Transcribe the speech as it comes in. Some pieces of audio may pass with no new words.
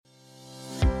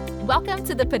Welcome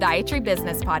to the Podiatry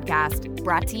Business Podcast,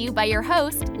 brought to you by your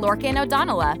host, Lorcan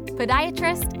O'Donnell,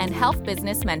 podiatrist and health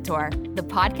business mentor, the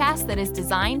podcast that is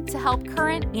designed to help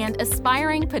current and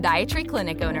aspiring podiatry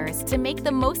clinic owners to make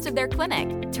the most of their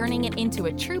clinic, turning it into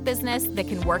a true business that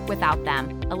can work without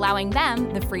them, allowing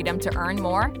them the freedom to earn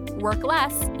more, work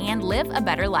less, and live a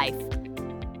better life.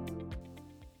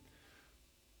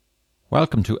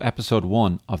 Welcome to episode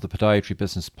 1 of the Podiatry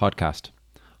Business Podcast.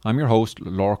 I'm your host,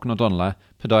 Lorcan O'Donnell,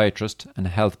 podiatrist and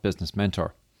health business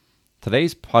mentor.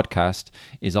 Today's podcast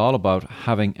is all about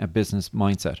having a business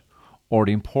mindset, or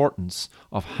the importance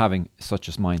of having such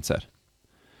a mindset.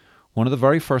 One of the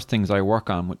very first things I work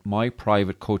on with my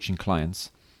private coaching clients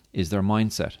is their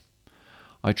mindset.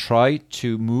 I try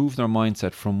to move their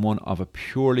mindset from one of a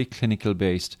purely clinical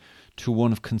based to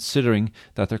one of considering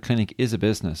that their clinic is a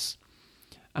business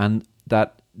and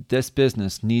that this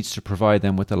business needs to provide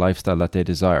them with the lifestyle that they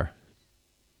desire.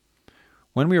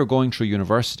 When we are going through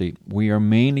university, we are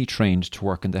mainly trained to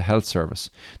work in the health service,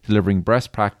 delivering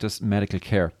best practice medical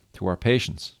care to our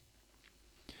patients.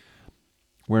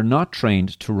 We're not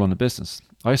trained to run a business.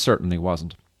 I certainly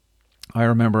wasn't. I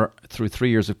remember through 3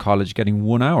 years of college getting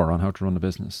 1 hour on how to run a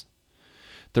business.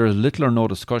 There is little or no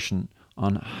discussion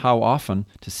on how often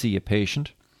to see a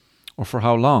patient or for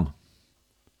how long.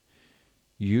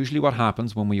 Usually what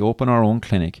happens when we open our own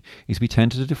clinic is we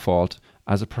tend to default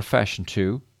as a profession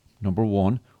to, number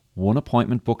one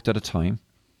appointment booked at a time.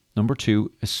 Number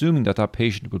two, assuming that that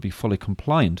patient will be fully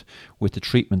compliant with the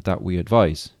treatment that we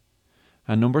advise.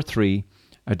 And number three,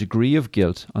 a degree of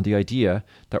guilt on the idea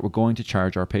that we're going to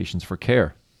charge our patients for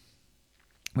care.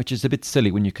 Which is a bit silly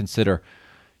when you consider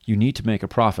you need to make a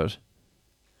profit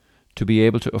to be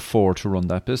able to afford to run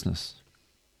that business.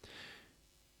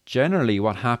 Generally,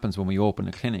 what happens when we open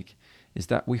a clinic is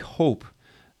that we hope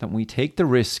that when we take the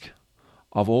risk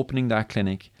of opening that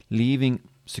clinic, leaving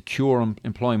secure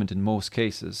employment in most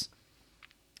cases,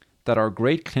 that our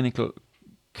great clinical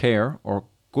care or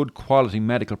good quality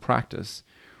medical practice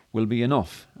will be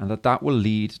enough, and that will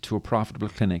lead to a profitable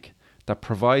clinic that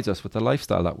provides us with the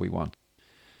lifestyle that we want.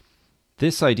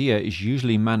 This idea is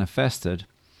usually manifested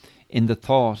in the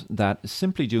thought that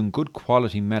simply doing good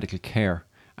quality medical care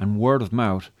and word of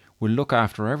mouth will look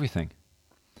after everything.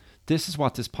 This is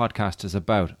what this podcast is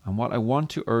about, and what I want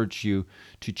to urge you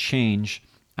to change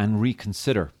and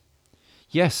reconsider.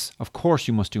 Yes, of course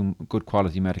you must do good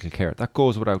quality medical care. That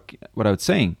goes without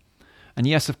saying. And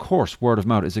yes, of course, word of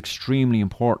mouth is extremely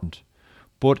important.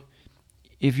 But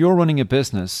if you're running a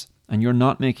business and you're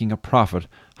not making a profit,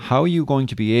 how are you going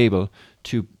to be able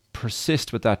to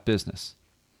persist with that business?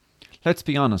 Let's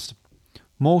be honest.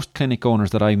 Most clinic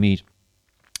owners that I meet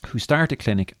who start a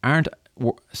clinic aren't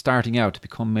starting out to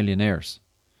become millionaires.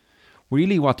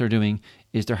 Really what they're doing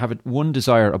is they have one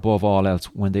desire above all else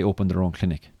when they open their own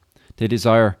clinic. They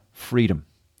desire freedom.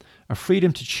 A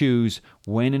freedom to choose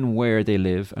when and where they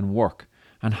live and work,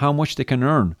 and how much they can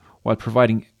earn while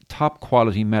providing top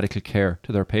quality medical care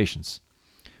to their patients.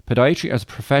 Podiatry as a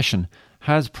profession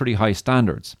has pretty high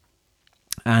standards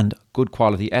and good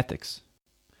quality ethics.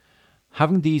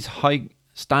 Having these high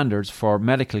standards for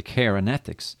medical care and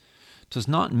ethics does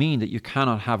not mean that you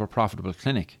cannot have a profitable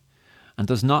clinic, and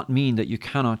does not mean that you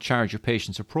cannot charge your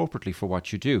patients appropriately for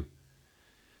what you do.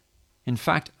 In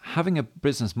fact, having a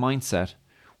business mindset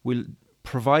will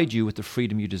provide you with the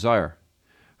freedom you desire,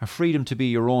 a freedom to be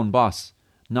your own boss,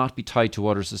 not be tied to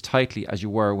others as tightly as you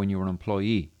were when you were an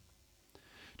employee.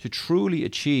 To truly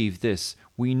achieve this,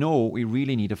 we know we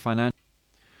really need a financial.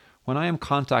 When I am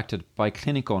contacted by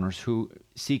clinic owners who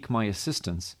seek my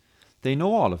assistance, they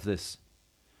know all of this,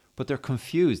 but they're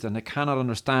confused and they cannot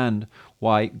understand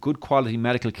why good quality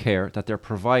medical care that they're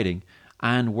providing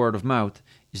and word of mouth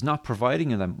is not providing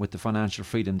them with the financial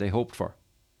freedom they hoped for.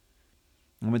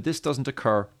 And when this doesn't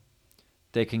occur,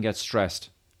 they can get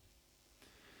stressed,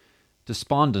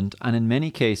 despondent, and in many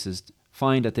cases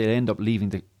find that they end up leaving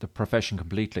the profession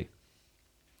completely.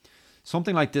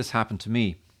 Something like this happened to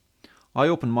me. I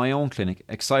opened my own clinic,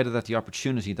 excited at the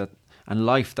opportunity and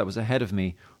life that was ahead of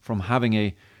me from having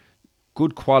a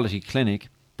good quality clinic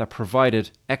that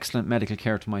provided excellent medical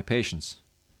care to my patients.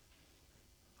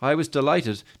 I was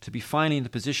delighted to be finally in the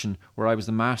position where I was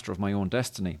the master of my own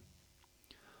destiny.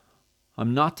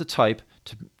 I'm not the type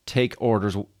to take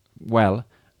orders well,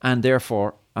 and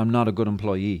therefore I'm not a good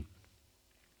employee.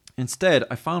 Instead,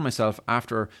 I found myself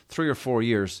after 3 or 4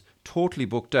 years totally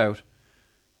booked out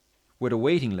with a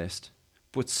waiting list,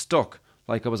 but stuck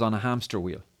like I was on a hamster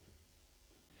wheel.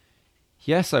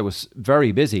 Yes, I was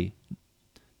very busy,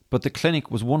 but the clinic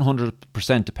was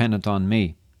 100% dependent on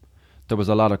me. There was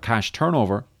a lot of cash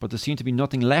turnover, but there seemed to be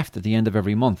nothing left at the end of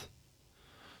every month.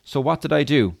 So what did I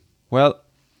do? Well,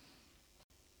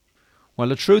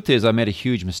 the truth is I made a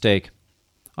huge mistake.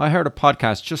 I heard a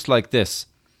podcast just like this,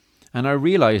 and I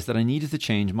realised that I needed to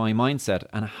change my mindset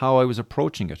and how I was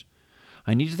approaching it.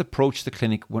 I needed to approach the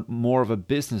clinic with more of a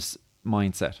business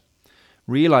mindset,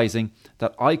 realising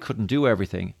that I couldn't do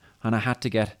everything and I had to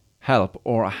get help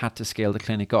or I had to scale the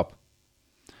clinic up.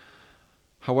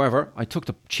 However, I took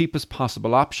the cheapest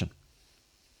possible option.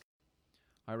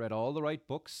 I read all the right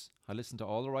books, I listened to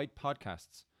all the right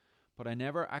podcasts, but I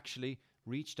never actually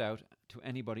reached out to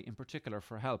anybody in particular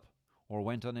for help or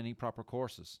went on any proper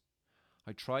courses.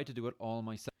 I tried to do it all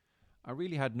myself. I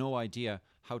really had no idea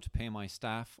how to pay my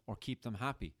staff or keep them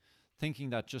happy,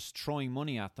 thinking that just throwing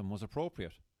money at them was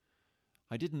appropriate.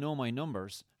 I didn't know my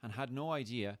numbers and had no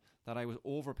idea that I was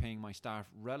overpaying my staff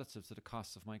relative to the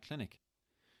costs of my clinic.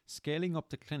 Scaling up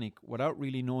the clinic without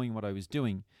really knowing what I was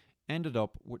doing ended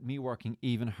up with me working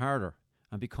even harder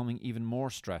and becoming even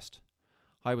more stressed.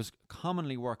 I was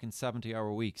commonly working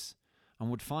 70-hour weeks and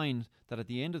would find that at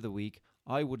the end of the week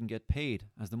I wouldn't get paid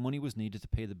as the money was needed to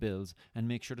pay the bills and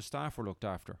make sure the staff were looked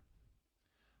after.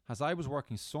 As I was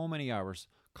working so many hours,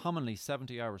 commonly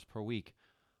 70 hours per week,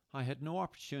 I had no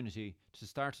opportunity to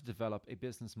start to develop a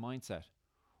business mindset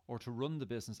or to run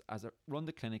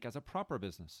the clinic as a proper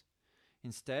business.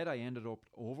 Instead, I ended up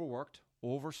overworked,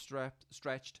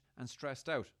 overstretched and stressed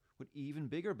out with even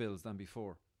bigger bills than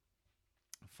before.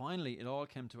 Finally, it all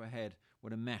came to a head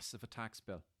with a mess of a tax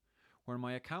bill, where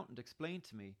my accountant explained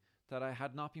to me that I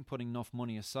had not been putting enough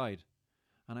money aside,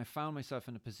 and I found myself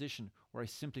in a position where I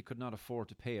simply could not afford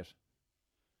to pay it.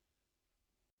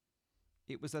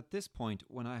 It was at this point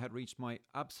when I had reached my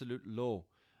absolute low,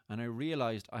 and I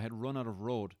realised I had run out of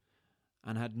road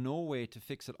and had no way to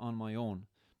fix it on my own,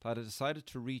 that I decided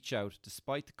to reach out,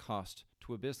 despite the cost,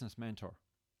 to a business mentor.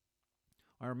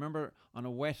 I remember on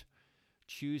a wet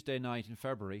Tuesday night in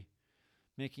February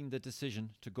making the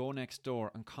decision to go next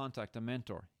door and contact a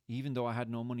mentor, even though I had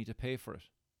no money to pay for it.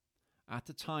 At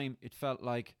the time, it felt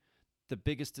like the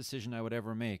biggest decision I would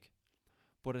ever make,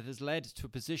 but it has led to a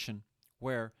position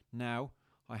where now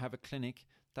I have a clinic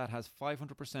that has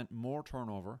 500% more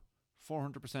turnover,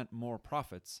 400% more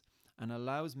profits, and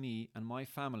allows me and my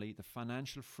family the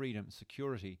financial freedom and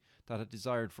security that I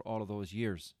desired for all of those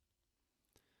years.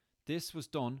 This was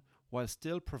done while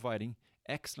still providing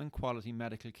excellent quality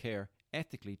medical care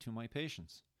ethically to my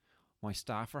patients. My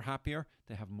staff are happier,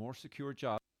 they have more secure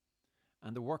jobs,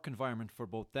 and the work environment for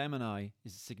both them and I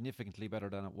is significantly better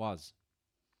than it was.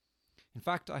 In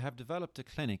fact, I have developed a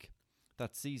clinic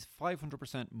that sees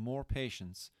 500% more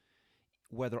patients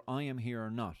whether I am here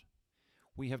or not.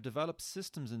 We have developed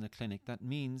systems in the clinic that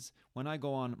means when I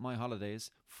go on my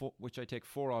holidays, which I take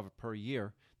 4 of per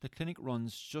year, the clinic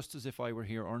runs just as if I were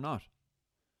here or not.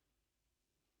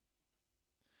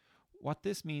 What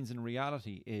this means in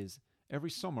reality is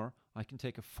every summer I can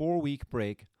take a 4-week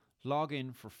break, log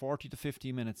in for 40 to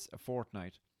 50 minutes a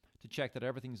fortnight to check that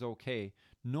everything's okay,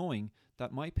 knowing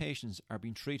that my patients are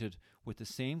being treated with the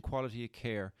same quality of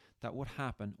care that would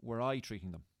happen were I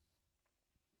treating them.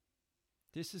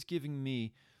 This is giving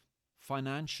me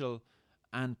financial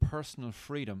and personal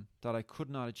freedom that I could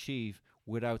not achieve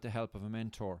without the help of a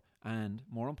mentor and,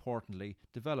 more importantly,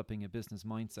 developing a business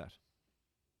mindset.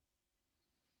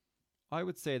 I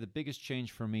would say the biggest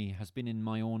change for me has been in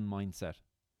my own mindset.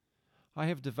 I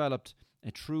have developed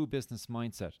a true business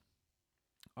mindset.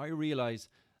 I realize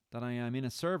that I am in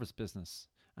a service business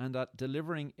and that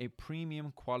delivering a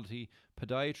premium quality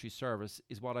podiatry service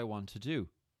is what I want to do.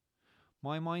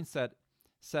 My mindset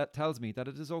tells me that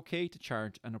it is okay to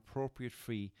charge an appropriate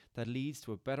fee that leads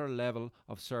to a better level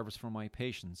of service for my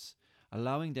patients,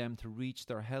 allowing them to reach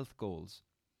their health goals,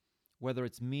 whether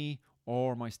it's me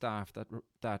or my staff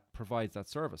that provides that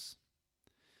service.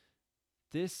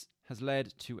 This has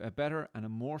led to a better and a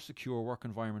more secure work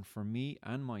environment for me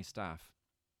and my staff,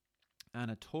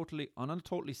 and on a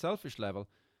totally selfish level,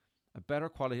 a better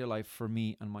quality of life for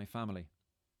me and my family.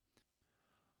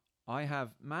 I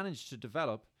have managed to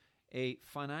develop a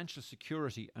financial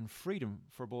security and freedom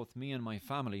for both me and my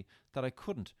family that I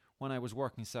couldn't when I was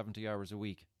working 70 hours a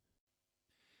week.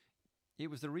 It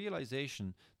was the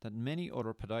realization that many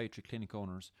other podiatry clinic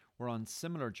owners were on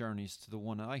similar journeys to the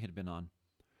one I had been on,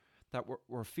 that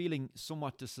were feeling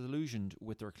somewhat disillusioned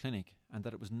with their clinic and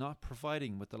that it was not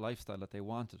providing with the lifestyle that they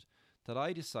wanted, that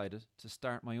I decided to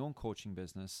start my own coaching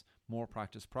business, More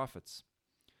Practice Profits.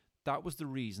 That was the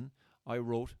reason I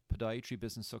wrote Podiatry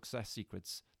Business Success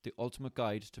Secrets, the ultimate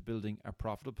guide to building a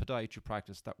profitable podiatry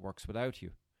practice that works without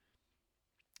you.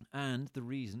 And the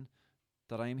reason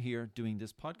that I am here doing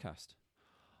this podcast.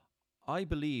 I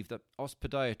believe that us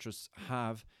podiatrists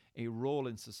have a role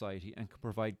in society and can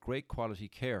provide great quality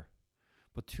care.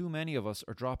 but too many of us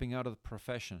are dropping out of the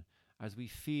profession as we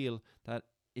feel that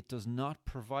it does not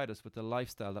provide us with the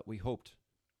lifestyle that we hoped.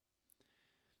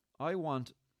 I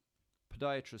want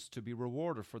podiatrists to be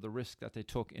rewarded for the risk that they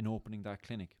took in opening that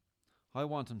clinic. I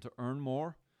want them to earn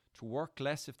more, to work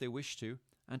less if they wish to,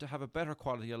 and to have a better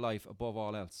quality of life above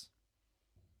all else.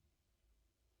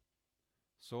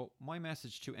 So my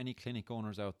message to any clinic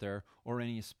owners out there, or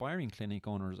any aspiring clinic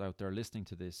owners out there listening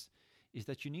to this, is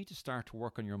that you need to start to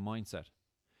work on your mindset.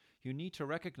 You need to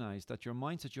recognize that your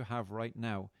mindset you have right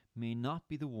now may not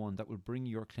be the one that will bring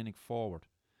your clinic forward.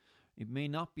 It may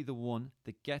not be the one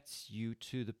that gets you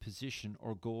to the position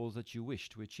or goals that you wish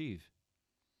to achieve.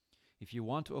 If you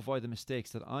want to avoid the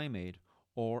mistakes that I made,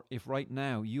 or if right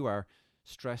now you are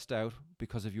stressed out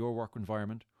because of your work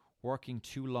environment, working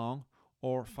too long,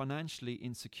 or financially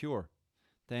insecure,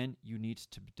 then you need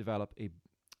to develop a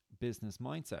business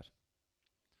mindset.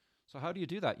 So how do you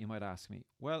do that, you might ask me?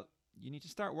 Well, you need to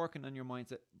start working on your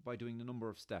mindset by doing a number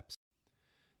of steps.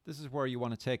 This is where you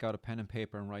want to take out a pen and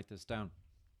paper and write this down.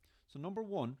 So number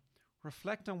 1,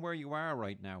 reflect on where you are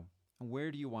right now and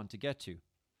where do you want to get to.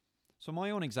 So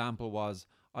my own example was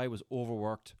I was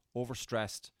overworked,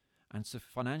 overstressed, and so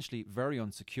financially very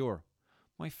insecure.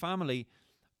 My family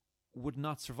would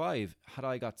not survive had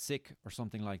I got sick or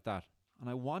something like that. And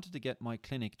I wanted to get my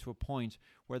clinic to a point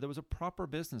where there was a proper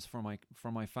business for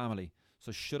my family.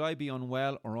 So should I be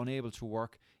unwell or unable to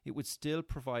work, it would still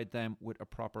provide them with a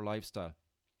proper lifestyle.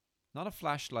 Not a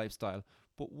flash lifestyle,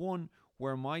 but one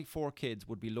where my 4 kids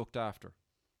would be looked after.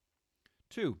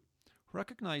 2,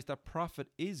 recognize that profit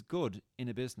is good in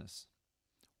a business.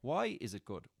 Why is it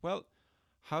good? Well,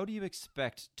 how do you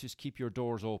expect to keep your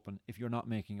doors open if you're not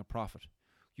making a profit?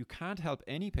 You can't help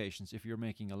any patients if you're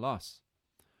making a loss.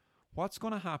 What's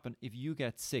going to happen if you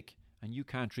get sick and you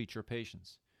can't treat your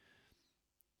patients?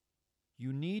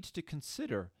 You need to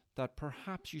consider that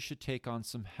perhaps you should take on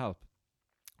some help,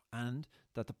 and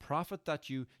that the profit that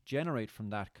you generate from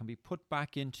that can be put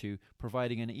back into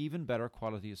providing an even better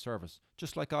quality of service,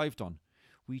 just like I've done.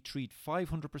 We treat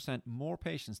 500% more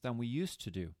patients than we used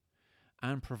to do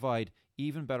and provide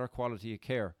even better quality of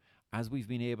care as we've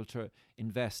been able to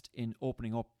invest in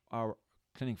opening up our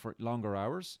clinic for longer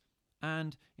hours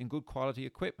and in good quality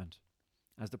equipment,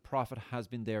 as the profit has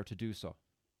been there to do so.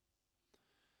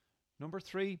 Number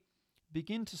 3,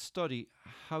 begin to study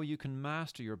how you can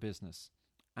master your business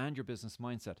and your business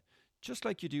mindset, just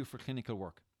like you do for clinical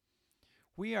work.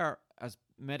 We are, as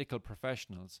medical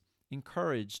professionals,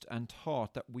 encouraged and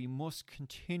taught that we must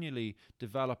continually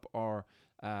develop our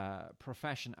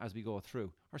profession as we go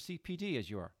through, our CPD as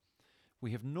you are.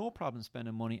 We have no problem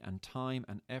spending money and time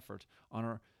and effort on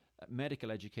our medical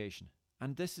education,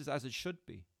 and this is as it should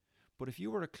be. But if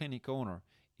you were a clinic owner,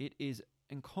 it is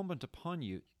incumbent upon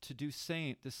you to do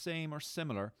the same or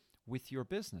similar with your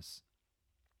business.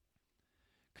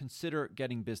 Consider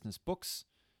getting business books.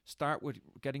 Start with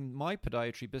getting my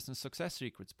Podiatry Business Success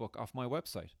Secrets book off my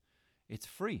website. It's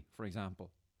free, for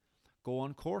example. Go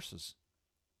on courses.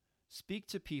 Speak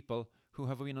to people who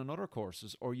have been on other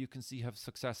courses or you can see have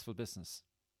successful business.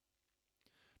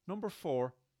 Number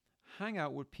 4, hang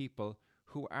out with people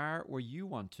who are where you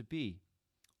want to be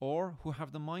or who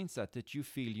have the mindset that you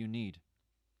feel you need.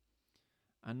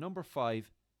 And number 5,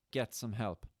 get some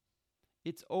help.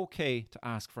 It's okay to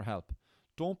ask for help.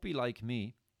 Don't be like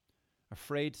me,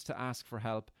 afraid to ask for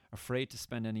help, afraid to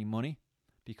spend any money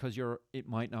because it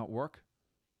might not work.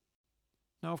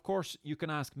 Now, of course, you can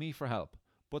ask me for help,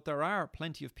 but there are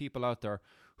plenty of people out there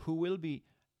who will be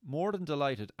more than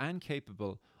delighted and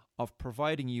capable of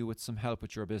providing you with some help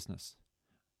with your business.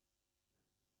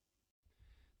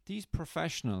 These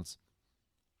professionals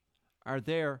are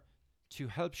there to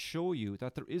help show you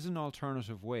that there is an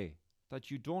alternative way, that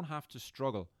you don't have to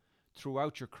struggle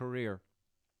throughout your career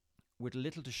with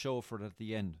little to show for it at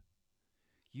the end.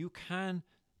 You can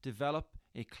develop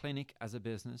a clinic as a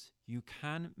business. You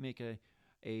can make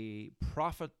a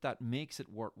profit that makes it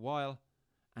worthwhile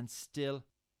and still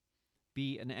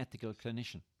be an ethical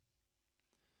clinician.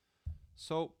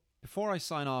 So before I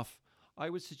sign off, I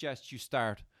would suggest you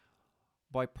start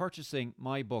by purchasing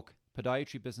my book,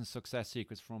 Podiatry Business Success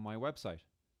Secrets, from my website.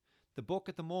 The book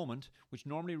at the moment, which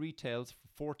normally retails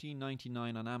for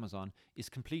 $14.99 on Amazon, is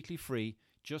completely free.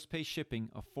 Just pay shipping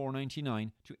of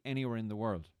 $4.99 to anywhere in the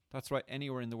world. That's right,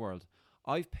 anywhere in the world.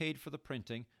 I've paid for the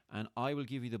printing and I will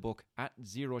give you the book at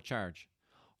zero charge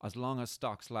as long as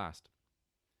stocks last.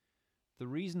 The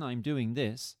reason I'm doing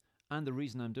this, and the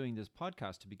reason I'm doing this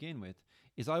podcast to begin with,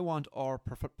 is I want our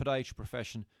podiatry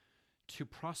profession to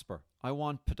prosper. I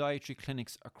want podiatry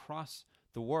clinics across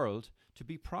the world to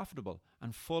be profitable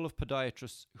and full of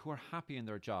podiatrists who are happy in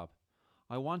their job.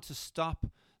 I want to stop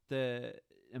the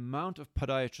amount of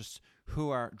podiatrists who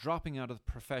are dropping out of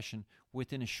the profession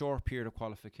within a short period of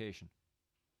qualification.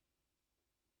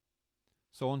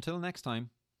 So until next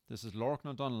time, this is Lorcan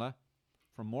O'Donnell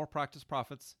from More Practice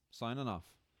Profits, signing off.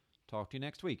 Talk to you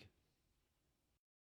next week.